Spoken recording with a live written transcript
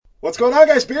What's going on,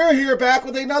 guys? Beer here, back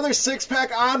with another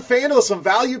six-pack on FanDuel. Some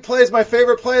value plays, my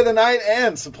favorite play of the night,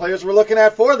 and some players we're looking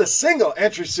at for the single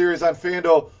entry series on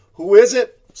FanDuel. Who is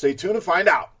it? Stay tuned and find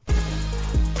out.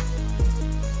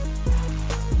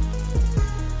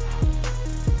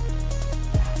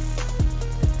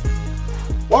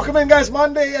 Welcome in, guys.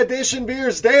 Monday edition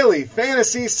Beers Daily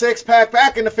Fantasy Six-Pack.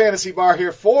 Back in the Fantasy Bar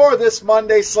here for this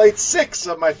Monday slate. 6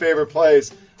 of my favorite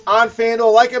plays on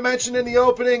FanDuel. Like I mentioned in the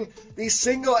opening, the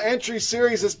single entry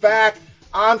series is back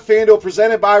on FanDuel,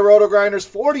 presented by RotoGrinders.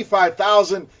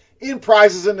 $45,000 in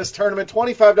prizes in this tournament,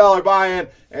 $25 buy-in,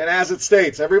 and as it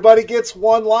states, everybody gets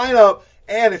one lineup.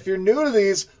 And if you're new to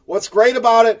these, what's great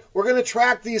about it, we're going to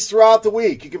track these throughout the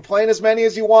week. You can play in as many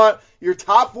as you want. Your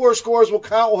top 4 scores will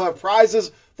count. We'll have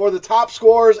prizes for the top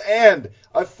scorers and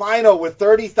a final with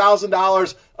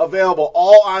 $30,000 available,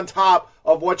 all on top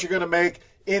of what you're going to make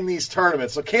in these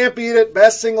tournaments. So can't beat it.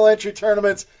 Best single entry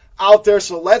tournaments out there.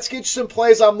 So let's get you some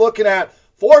plays I'm looking at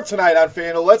for tonight on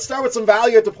FanDuel. Let's start with some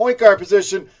value at the point guard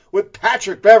position with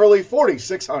Patrick Beverley,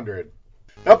 4,600.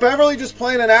 Now, Beverley just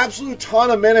playing an absolute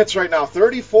ton of minutes right now,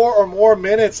 34 or more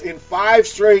minutes in 5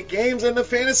 straight games, and the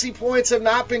fantasy points have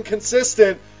not been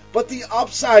consistent, but the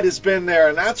upside has been there,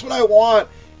 and that's what I want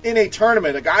in a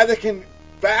tournament, a guy that can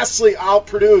vastly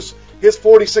outproduce his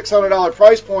 $4,600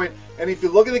 price point. And if you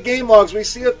look at the game logs, we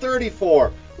see a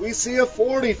 34, we see a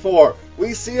 44,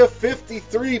 we see a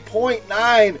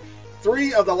 53.9.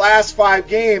 3 of the last 5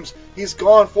 games, he's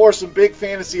gone for some big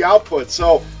fantasy output.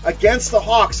 So against the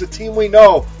Hawks, a team we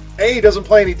know, A, doesn't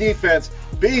play any defense,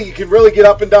 B, you can really get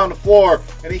up and down the floor,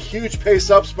 and a huge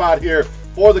pace-up spot here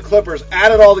for the Clippers.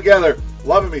 Add it all together,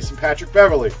 loving me some Patrick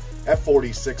Beverley at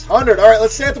 4,600. All right,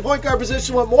 let's stay at the point guard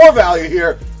position with more value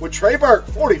here with Trey Burke,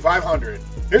 4,500.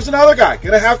 Here's another guy,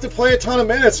 going to have to play a ton of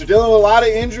minutes. They're dealing with a lot of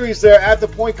injuries there at the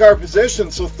point guard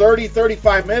position, so 30,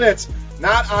 35 minutes,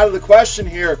 not out of the question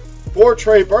here for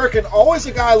Trey Burke, and always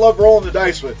a guy I love rolling the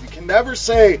dice with. You can never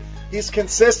say he's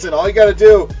consistent. All you got to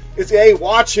do is, A,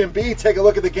 watch him, B, take a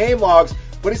look at the game logs,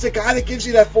 but he's a guy that gives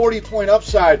you that 40-point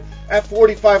upside at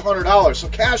 $4,500. So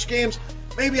cash games,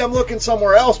 maybe I'm looking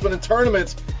somewhere else, but in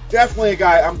tournaments, definitely a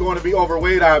guy I'm going to be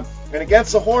overweight on. And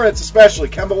against the Hornets especially,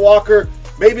 Kemba Walker,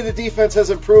 maybe the defense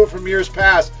has improved from years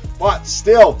past, but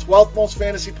still, 12th most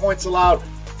fantasy points allowed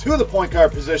to the point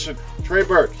guard position. Trey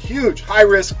Burke, huge,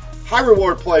 high-risk,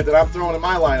 high-reward play that I'm throwing in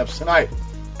my lineups tonight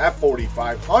at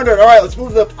 4,500. All right, let's move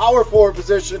to the power forward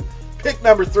position. Pick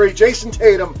number 3, Jason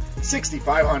Tatum,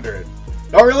 6,500.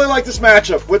 Now, I really like this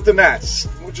matchup with the Nets.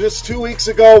 Just 2 weeks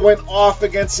ago, went off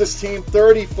against this team,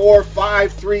 34,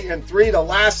 5, 3, and 3. The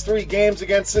last 3 games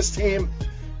against this team,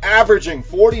 averaging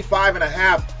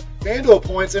 45.5 FanDuel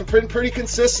points, and been pretty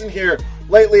consistent here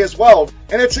lately as well.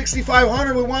 And at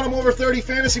 6,500, we want him over 30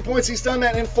 fantasy points. He's done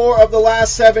that in 4 of the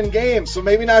last 7 games. So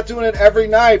maybe not doing it every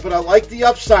night, but I like the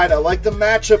upside. I like the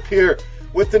matchup here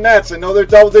with the Nets. I know they're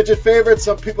double-digit favorites.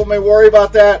 Some people may worry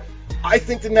about that. I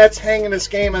think the Nets hang in this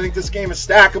game. I think this game is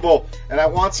stackable, and I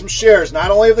want some shares,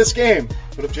 not only of this game,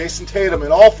 but of Jason Tatum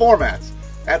in all formats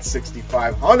at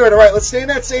 6,500. All right, let's stay in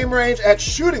that same range at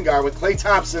shooting guard with Klay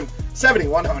Thompson,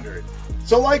 7,100.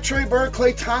 So like Trey Burke,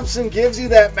 Klay Thompson gives you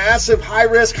that massive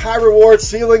high-risk, high-reward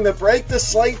ceiling, the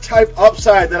break-the-slate type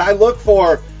upside that I look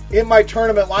for in my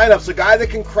tournament lineups. A guy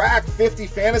that can crack 50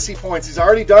 fantasy points. He's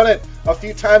already done it a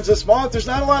few times this month. There's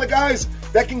not a lot of guys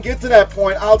that can get to that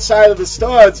point outside of the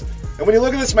studs. And when you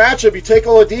look at this matchup, you take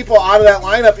Oladipo out of that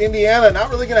lineup, Indiana, not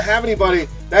really going to have anybody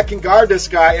that can guard this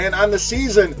guy. And on the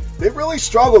season, they really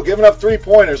struggle giving up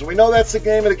three-pointers. And we know that's the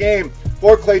game of the game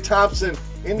for Klay Thompson.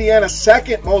 Indiana's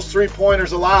second most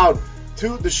three-pointers allowed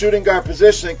to the shooting guard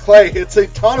position. And Klay hits a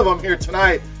ton of them here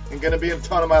tonight and going to be in a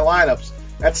ton of my lineups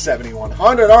at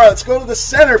 7,100. All right, let's go to the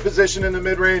center position in the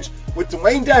mid-range with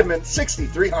Dwayne Dedmon,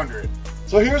 6,300.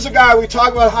 So here's a guy, we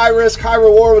talk about high risk, high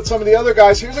reward with some of the other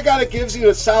guys. Here's a guy that gives you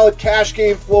a solid cash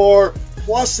game floor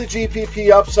plus the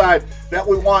GPP upside that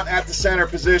we want at the center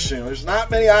position. There's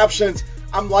not many options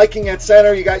I'm liking at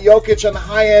center. You got Jokic on the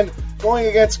high end going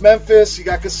against Memphis. You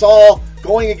got Gasol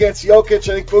going against Jokic.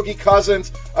 I think Boogie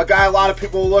Cousins, a guy a lot of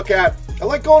people will look at. I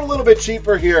like going a little bit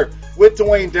cheaper here with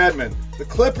Dwayne Dedmon. The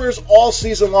Clippers all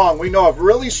season long, we know, have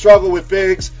really struggled with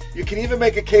bigs. You can even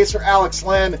make a case for Alex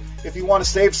Len if you want to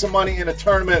save some money in a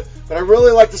tournament. But I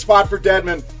really like the spot for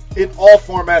Dedmon in all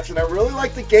formats, and I really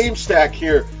like the game stack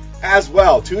here as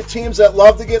well. Two teams that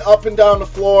love to get up and down the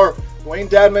floor. Dwayne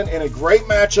Dedmon in a great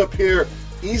matchup here.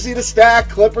 Easy to stack.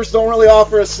 Clippers don't really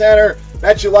offer a center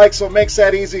that you like, so it makes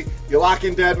that easy. You lock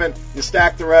in Dedmon, you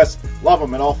stack the rest. Love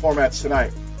them in all formats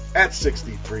tonight at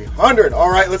 6,300. All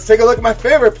right, let's take a look at my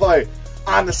favorite play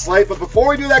on the slate. But before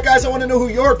we do that, guys, I want to know who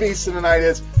your beast of the night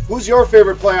is. Who's your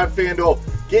favorite play on FanDuel?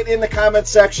 Get in the comment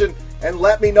section and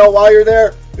let me know while you're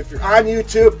there. If you're on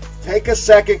YouTube, take a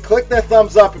second, click that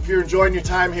thumbs up if you're enjoying your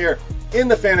time here in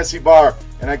the Fantasy Bar,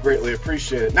 and I greatly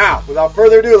appreciate it. Now, without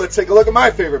further ado, let's take a look at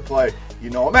my favorite play. You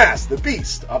know him as the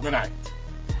beast of the night.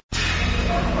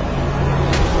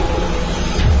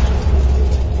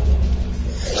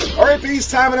 All right, beast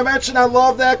time, and I mentioned I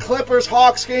love that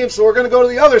Clippers-Hawks game, so we're going to go to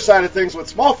the other side of things with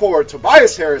small forward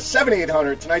Tobias Harris,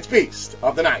 7,800, tonight's beast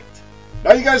of the night.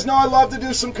 Now, you guys know I love to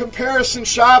do some comparison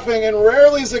shopping, and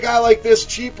rarely is a guy like this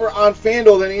cheaper on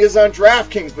FanDuel than he is on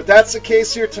DraftKings, but that's the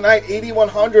case here tonight,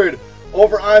 8,100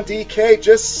 over on DK,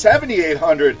 just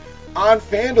 7,800 on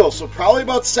FanDuel, so probably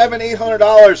about $700,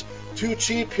 $800 too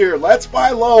cheap here. Let's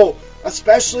buy low,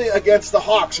 especially against the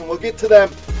Hawks, and we'll get to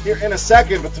them here in a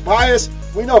second. But Tobias,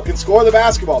 we know, can score the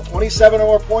basketball. 27 or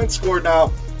more points scored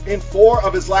now in 4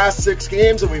 of his last 6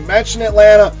 games, and we mentioned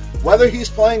Atlanta. Whether he's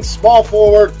playing small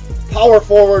forward, power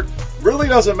forward, really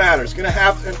doesn't matter. He's going to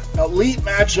have an elite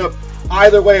matchup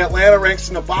either way. Atlanta ranks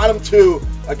in the bottom 2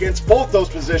 against both those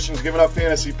positions, giving up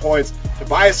fantasy points.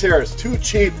 Tobias Harris, too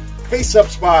cheap, pace-up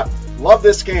spot. Love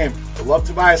this game. I love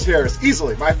Tobias Harris.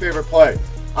 Easily my favorite play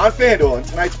on FanDuel and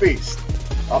tonight's beast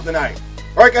of the night.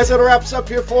 All right, guys, that wraps up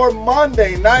here for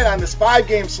Monday night on this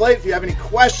 5-game slate. If you have any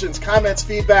questions, comments,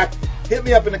 feedback, hit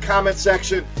me up in the comment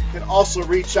section. You can also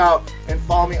reach out and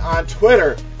follow me on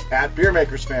Twitter at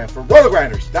Beermakersfan. For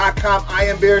RotoGrinders.com, I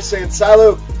am Beer saying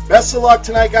salut. Best of luck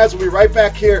tonight, guys. We'll be right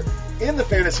back here in the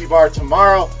Fantasy Bar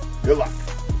tomorrow. Good luck.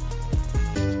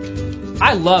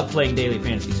 I love playing daily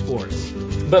fantasy sports.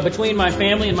 But between my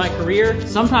family and my career,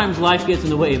 sometimes life gets in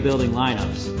the way of building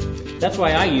lineups. That's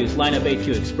why I use Lineup HQ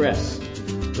Express.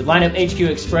 With Lineup HQ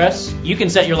Express, you can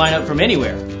set your lineup from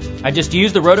anywhere. I just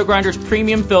use the RotoGrinders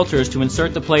premium filters to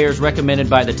insert the players recommended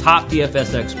by the top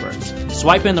DFS experts.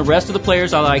 Swipe in the rest of the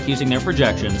players I like using their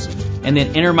projections, and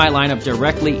then enter my lineup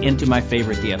directly into my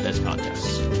favorite DFS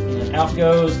contests. And out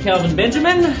goes Kelvin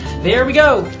Benjamin. There we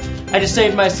go. I just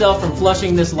saved myself from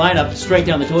flushing this lineup straight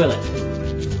down the toilet.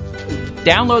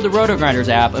 Download the RotoGrinders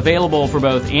app, available for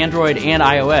both Android and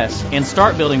iOS, and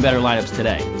start building better lineups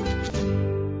today.